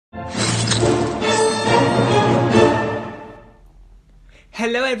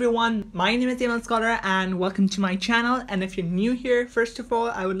Hello everyone, my name is Emil Scholar and welcome to my channel. And if you're new here, first of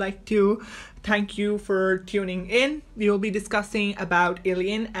all, I would like to thank you for tuning in. We will be discussing about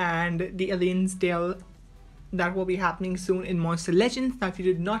Illion and the Illion's tale that will be happening soon in Monster Legends. Now, if you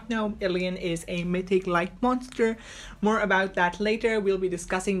did not know, Illion is a mythic light monster. More about that later. We'll be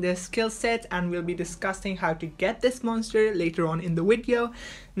discussing the skill set and we'll be discussing how to get this monster later on in the video.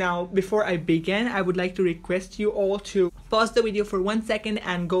 Now, before I begin, I would like to request you all to pause the video for 1 second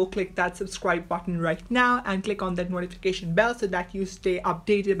and go click that subscribe button right now and click on that notification bell so that you stay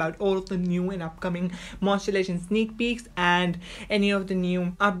updated about all of the new and upcoming Monster Legends sneak peeks and any of the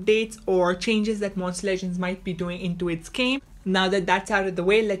new updates or changes that Monster Legends might be doing into its game. Now that that's out of the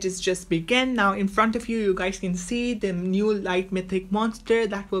way, let's just begin. Now in front of you, you guys can see the new light mythic monster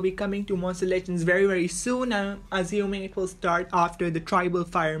that will be coming to Monster Legends very soon. I'm assuming it will start after the tribal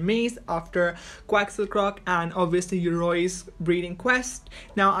fire maze, after quaxalcroc and obviously Yoroi's breeding quest.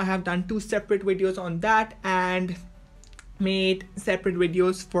 Now I have done 2 separate videos on that and made separate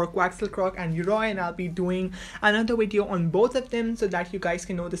videos for quaxalcroc and yoroi, and I'll be doing another video on both of them so that you guys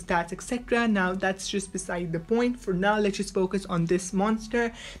can know the stats, etc. Now that's just beside the point. For now, let's just focus on this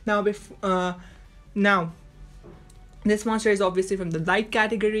monster. Now this monster is obviously from the light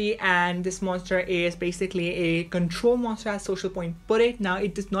category, and this monster is basically a control monster, as Social Point put it. Now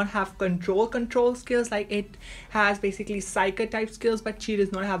it does not have control skills, like it has basically psycho type skills, but she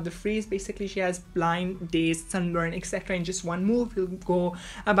does not have the freeze. Basically she has blind, daze, sunburn, etc. in just one move. We'll go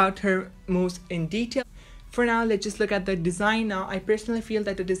about her moves in detail. For now, let's just look at the design. Now I personally feel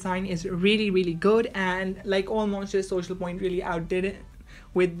that the design is really good, and like all monsters, Social Point really outdid it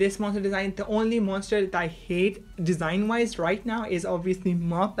with this monster design. The only monster that I hate design wise right now is obviously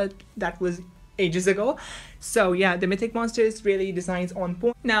Mop, but that was ages ago. So yeah, the mythic monsters really designs on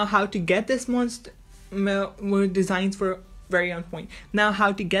point. Now how to get this monster, designs were very on point. Now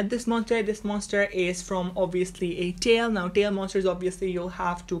how to get this monster is from obviously a tail. Now tail monsters, obviously you'll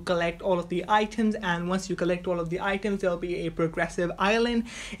have to collect all of the items, and once you collect all of the items, there'll be a progressive island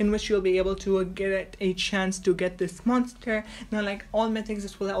in which you'll be able to get a chance to get this monster. Now like all mythics,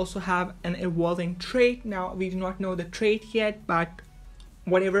 this will also have an evolving trait. Now we do not know the trait yet, but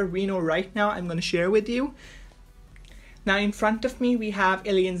whatever we know right now, I'm going to share with you. Now in front of me we have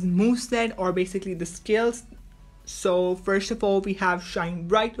Illion's moveset, or basically the skills. So first of all, we have Shine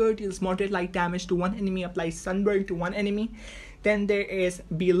Brighter, deals moderate light damage to one enemy, applies sunburn to one enemy. Then there is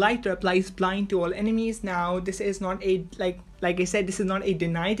Be Lighter, applies blind to all enemies. Now this is not a like I said, this is not a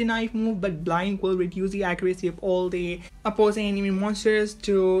deny move, but blind will reduce the accuracy of all the opposing enemy monsters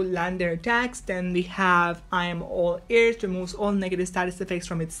to land their attacks. Then we have I Am All Ears, removes all negative status effects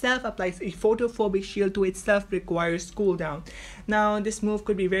from itself, applies a photophobic shield to itself, requires cooldown. Now this move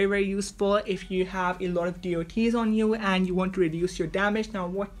could be very useful if you have a lot of DOTs on you and you want to reduce your damage. Now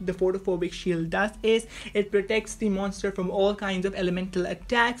what the photophobic shield does is it protects the monster from all kinds of elemental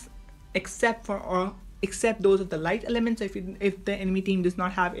attacks except those of the light elements. So if the enemy team does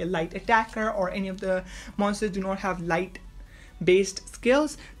not have a light attacker, or any of the monsters do not have light based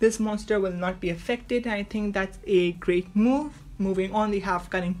skills, this monster will not be affected. I think that's a great move. Moving on, we have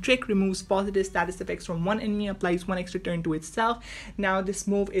Cunning Trick, removes positive status effects from one enemy, applies 1 extra turn to itself. Now this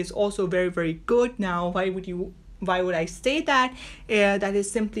move is also very good. Now why would I say that? That is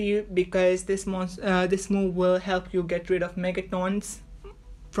simply because this move will help you get rid of megatons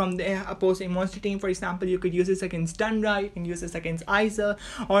from the opposing monster team. For example, you could use this against Dunra, you can use this against Isa,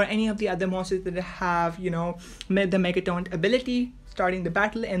 or any of the other monsters that have, you know, the megaton ability starting the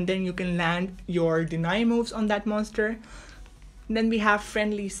battle, and then you can land your deny moves on that monster. Then we have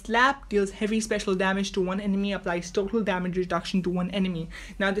Friendly Slap, deals heavy special damage to one enemy, applies total damage reduction to one enemy.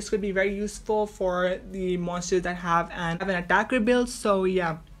 Now this could be very useful for the monsters that have an attacker build, so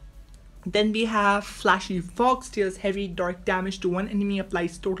yeah. Then we have Flashy Fox, deals heavy dark damage to one enemy,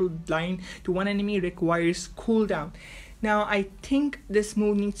 applies total blind to one enemy, requires cooldown. Now I think this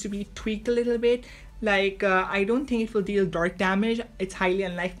move needs to be tweaked a little bit. Like I don't think it will deal dark damage. It's highly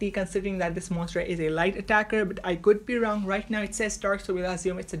unlikely considering that this monster is a light attacker, but I could be wrong. Right now it says dark, so we'll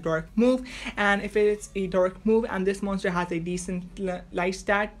assume it's a dark move. And if it's a dark move and this monster has a decent light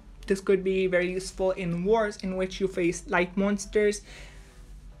stat, this could be very useful in wars in which you face light monsters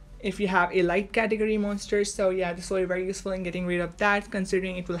if you have a light category monster. So yeah, this will be very useful in getting rid of that,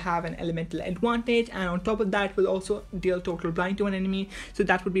 considering it will have an elemental advantage, and on top of that will also deal total blind to an enemy, so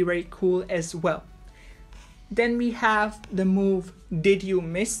that would be very cool as well. Then we have the move Did You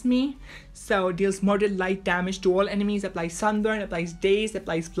Miss Me? So deals moderate light damage to all enemies, applies sunburn, applies daze,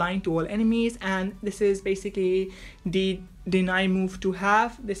 applies blind to all enemies, and this is basically the deny move to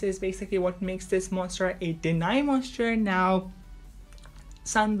have. This is basically what makes this monster a deny monster. Now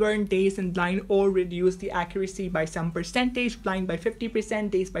sunburn, dazed, and blind all reduce the accuracy by some percentage. Blind by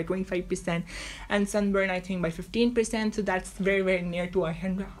 50%, dazed by 25%, and sunburn I think by 15%. So that's very, very near to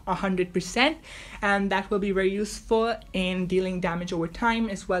 100%, and that will be very useful in dealing damage over time,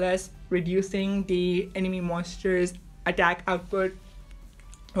 as well as reducing the enemy monster's attack output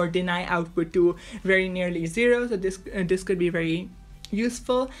or deny output to very nearly zero. So this could be very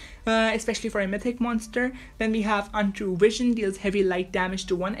useful, especially for a mythic monster. Then we have Untrue Vision, deals heavy light damage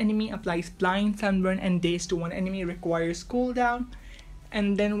to one enemy, applies blind, sunburn, and daze to one enemy, requires cooldown.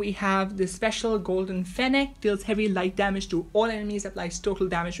 And then we have the special Golden Fennec, deals heavy light damage to all enemies, applies total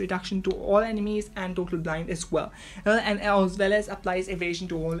damage reduction to all enemies, and total blind as well. And as well as applies evasion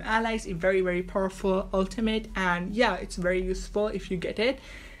to all allies. A very, very powerful ultimate, and yeah, it's very useful if you get it.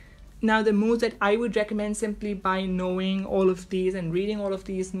 Now, the moves that I would recommend, simply by knowing all of these and reading all of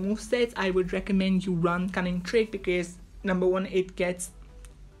these movesets, I would recommend you run Cunning Trick, because number one, it gets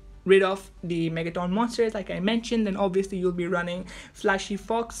rid of the Megaton monsters like I mentioned. Then obviously you'll be running Flashy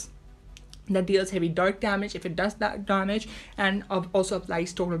Fox, that deals heavy dark damage if it does that damage, and also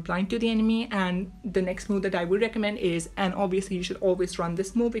applies total blind to the enemy. And the next move that I would recommend is, and obviously you should always run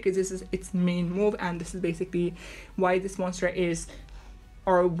this move because this is its main move, and this is basically why this monster is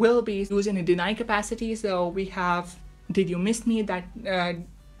or will be used in a deny capacity. So we have Did You Miss Me, that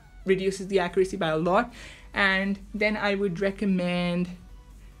reduces the accuracy by a lot. And then I would recommend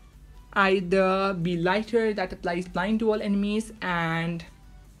either Be Lighter, that applies blind to all enemies. And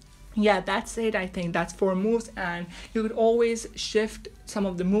yeah, that's it. I think that's 4 moves, and you could always shift some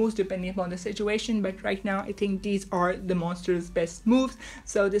of the moves depending upon the situation, but right now I think these are the monster's best moves.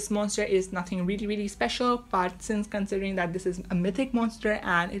 So this monster is nothing really, really special, but since considering that this is a mythic monster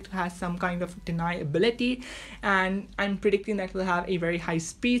and it has some kind of deny ability, and I'm predicting that it will have a very high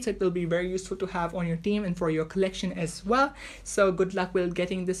speed, so it will be very useful to have on your team and for your collection as well. So good luck with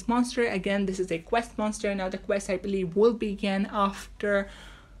getting this monster. Again, this is a quest monster. Now the quest, I believe, will begin after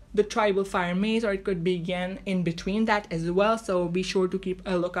the tribal fire maze, or it could begin in between that as well, so be sure to keep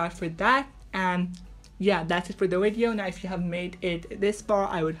a lookout for that. And yeah, that's it for the video. Now if you have made it this far,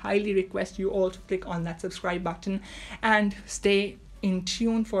 I would highly request you all to click on that subscribe button and stay in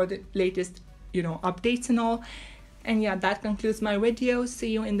tune for the latest updates and all. And yeah, that concludes my video.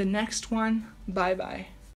 See you in the next one. Bye bye.